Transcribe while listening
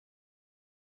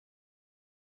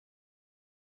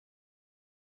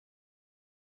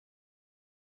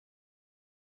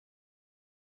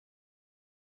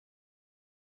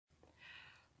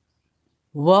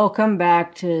Welcome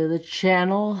back to the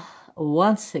channel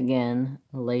once again,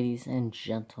 ladies and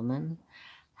gentlemen.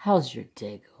 How's your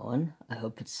day going? I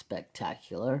hope it's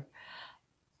spectacular.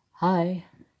 Hi,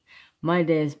 my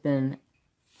day has been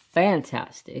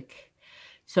fantastic.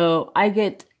 So I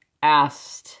get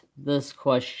asked this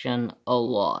question a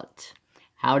lot.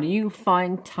 How do you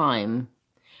find time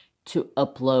to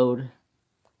upload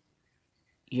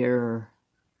your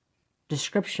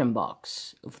description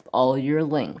box with all your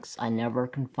links? I never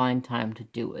can find time to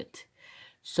do it.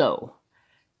 So,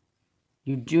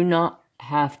 you do not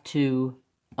have to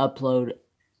upload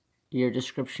your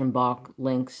description box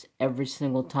links every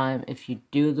single time. If you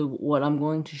do what I'm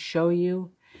going to show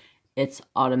you, it's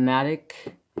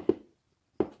automatic.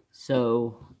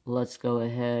 So, let's go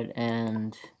ahead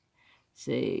and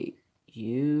say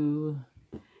YouTube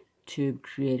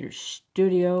Creator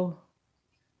Studio.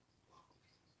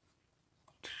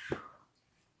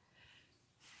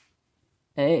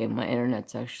 Hey, my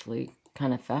internet's actually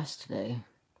kind of fast today.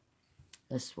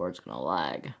 This word's gonna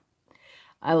lag.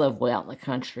 I live way out in the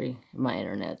country. My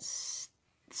internet's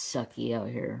sucky out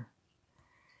here.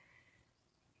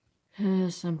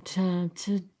 Sometime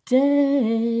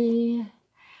today.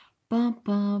 Bum,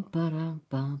 bum, ba-dum,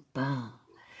 bum, bum.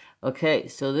 Okay,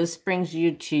 so this brings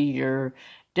you to your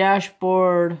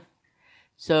dashboard.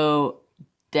 So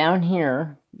down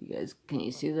here, you guys, can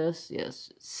you see this?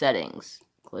 Yes, settings.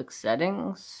 Click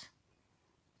settings.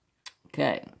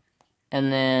 Okay,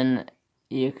 and then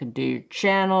you can do your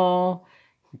channel,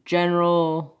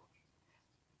 general,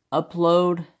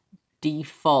 upload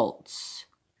defaults.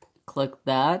 Click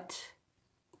that.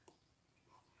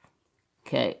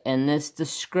 Okay, and this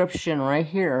description right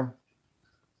here,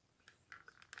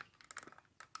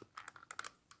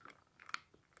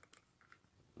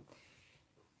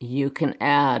 you can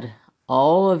add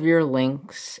all of your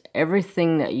links,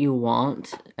 everything that you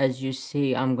want. As you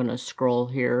see, I'm going to scroll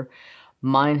here.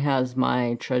 Mine has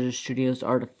my Treasure Studios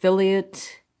Art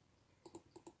affiliate.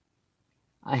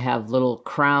 I have little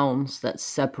crowns that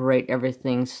separate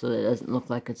everything so that it doesn't look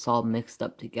like it's all mixed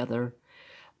up together.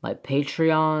 My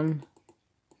Patreon.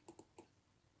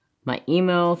 My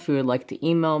email, if you would like to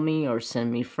email me or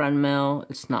send me friend mail.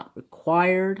 It's not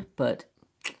required, but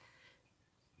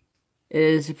it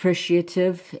is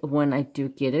appreciative when I do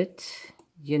get it.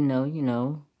 You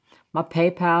know. My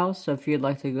PayPal, so if you'd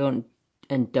like to go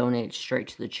and donate straight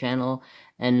to the channel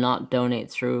and not donate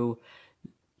through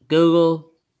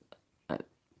Google,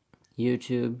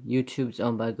 YouTube. YouTube's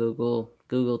owned by Google.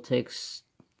 Google takes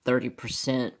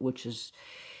 30%, which is,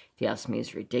 if you ask me,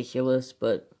 is ridiculous,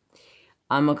 but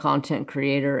I'm a content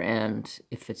creator, and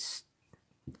if it's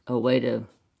a way to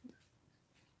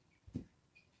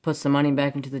put some money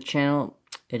back into the channel,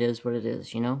 it is what it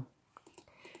is, you know?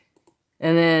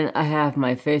 And then I have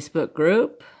my Facebook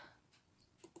group,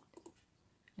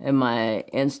 and my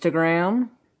Instagram,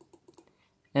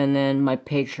 and then my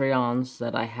Patreons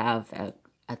that I have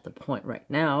at the point right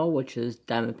now, which is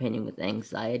Diamond Painting with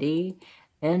Anxiety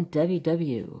and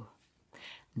WW.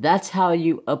 That's how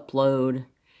you upload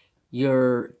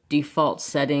your default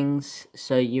settings.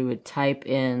 So you would type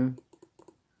in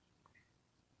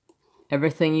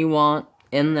everything you want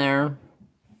in there.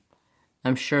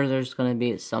 I'm sure there's going to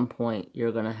be at some point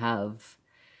you're going to have,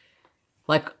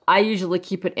 like, I usually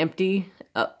keep it empty.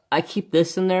 I keep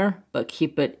this in there, but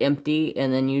keep it empty,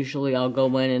 and then usually I'll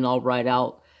go in and I'll write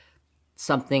out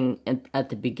something at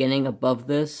the beginning above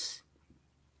this,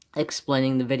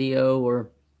 explaining the video or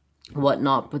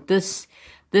whatnot. But this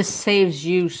saves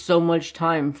you so much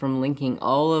time from linking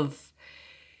all of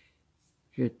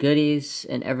your goodies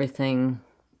and everything.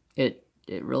 It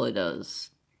really does.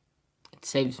 It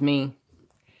saves me.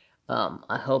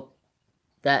 I hope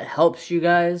that helps you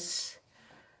guys.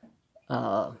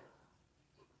 If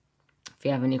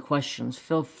you have any questions,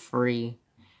 feel free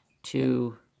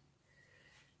to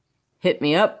hit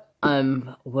me up.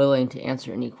 I'm willing to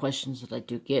answer any questions that I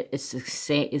do get. It's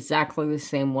exactly the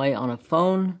same way on a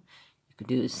phone. You could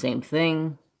do the same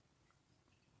thing.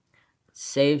 It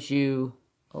saves you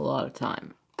a lot of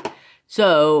time.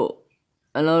 So,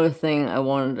 another thing I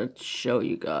wanted to show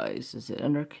you guys, is it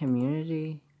under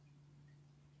community?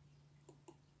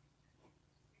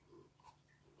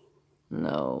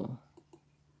 No.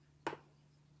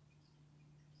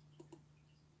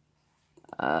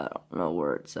 I don't know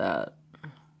where it's at.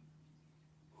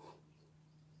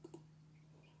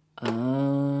 I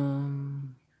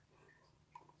don't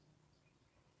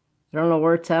know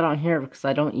where it's at on here because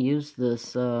I don't use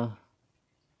this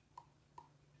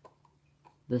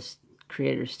this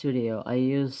Creator Studio. I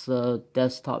use the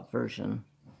desktop version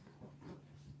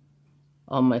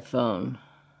on my phone.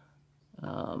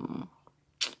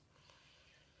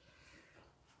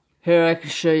 Here, I can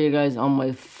show you guys on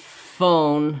my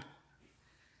phone.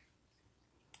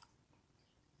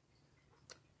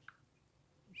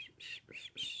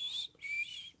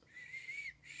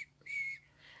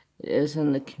 It is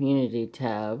in the community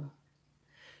tab.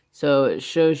 So it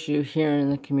shows you here in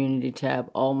the community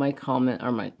tab all my comment,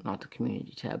 or not the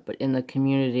community tab, but in the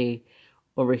community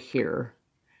over here.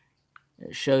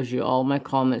 It shows you all my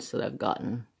comments that I've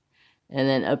gotten. And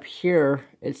then up here,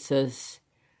 it says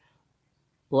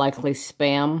likely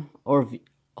spam or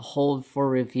hold for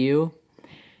review.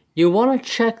 You want to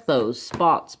check those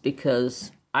spots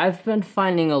because I've been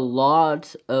finding a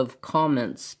lot of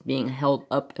comments being held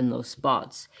up in those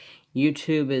spots.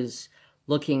 YouTube is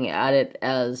looking at it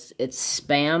as it's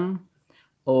spam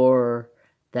or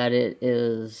that it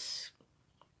is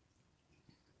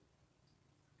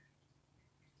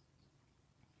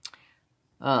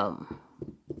I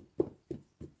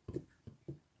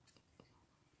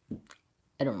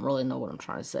don't really know what I'm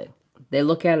trying to say. They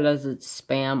look at it as it's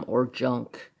spam or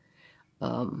junk.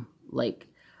 Like,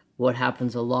 what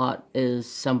happens a lot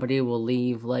is somebody will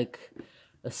leave, like,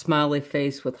 a smiley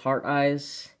face with heart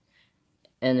eyes,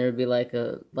 and there'd be, like,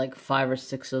 5 or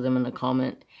 6 of them in the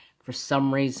comment. For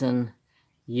some reason,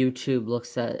 YouTube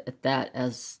looks at that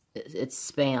as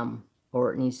it's spam,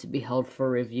 or it needs to be held for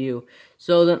review.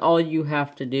 So then all you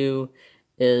have to do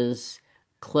is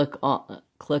click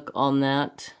on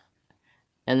that,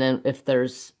 and then if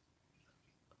there's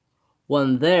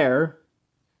one there,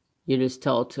 you just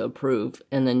tell it to approve,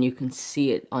 and then you can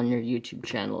see it on your YouTube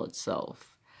channel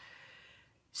itself.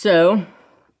 So,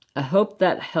 I hope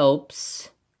that helps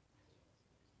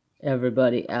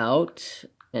everybody out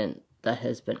and that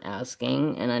has been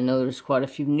asking. And I know there's quite a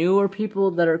few newer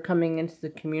people that are coming into the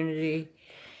community,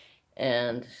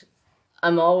 and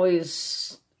I'm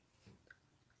always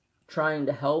trying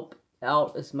to help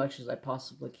out as much as I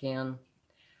possibly can.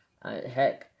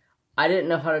 Heck, I didn't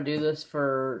know how to do this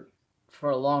for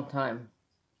a long time.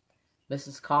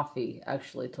 Mrs. Coffee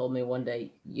actually told me one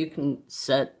day, you can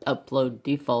set upload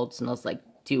defaults, and I was like,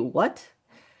 do what?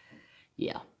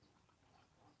 Yeah.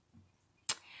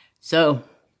 So,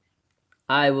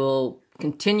 I will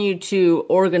continue to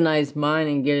organize mine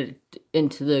and get it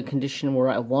into the condition where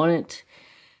I want it,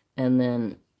 and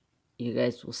then you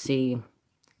guys will see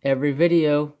every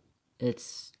video.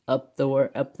 It's up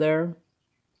there.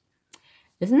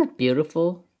 Isn't it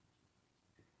beautiful?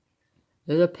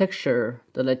 There's a picture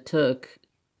that I took,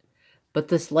 but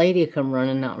this lady come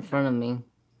running out in front of me.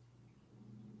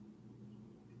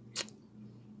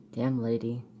 Damn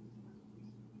lady.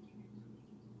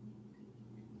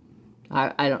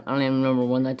 I don't even remember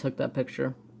when I took that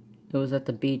picture. It was at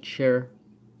the beach here.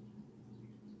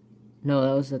 No,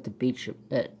 that was at the beach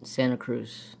at Santa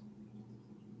Cruz.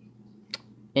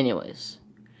 Anyways,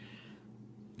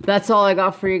 that's all I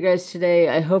got for you guys today.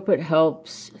 I hope it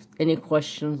helps. Any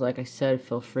questions, like I said,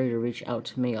 feel free to reach out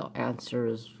to me. I'll answer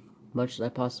as much as I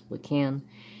possibly can.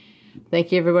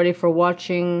 Thank you, everybody, for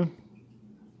watching.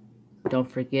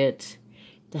 Don't forget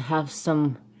to have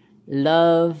some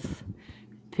love,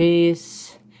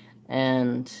 peace,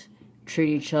 and treat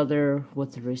each other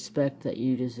with the respect that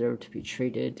you deserve to be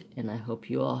treated. And I hope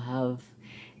you all have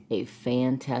a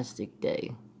fantastic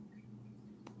day.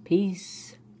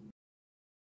 Peace.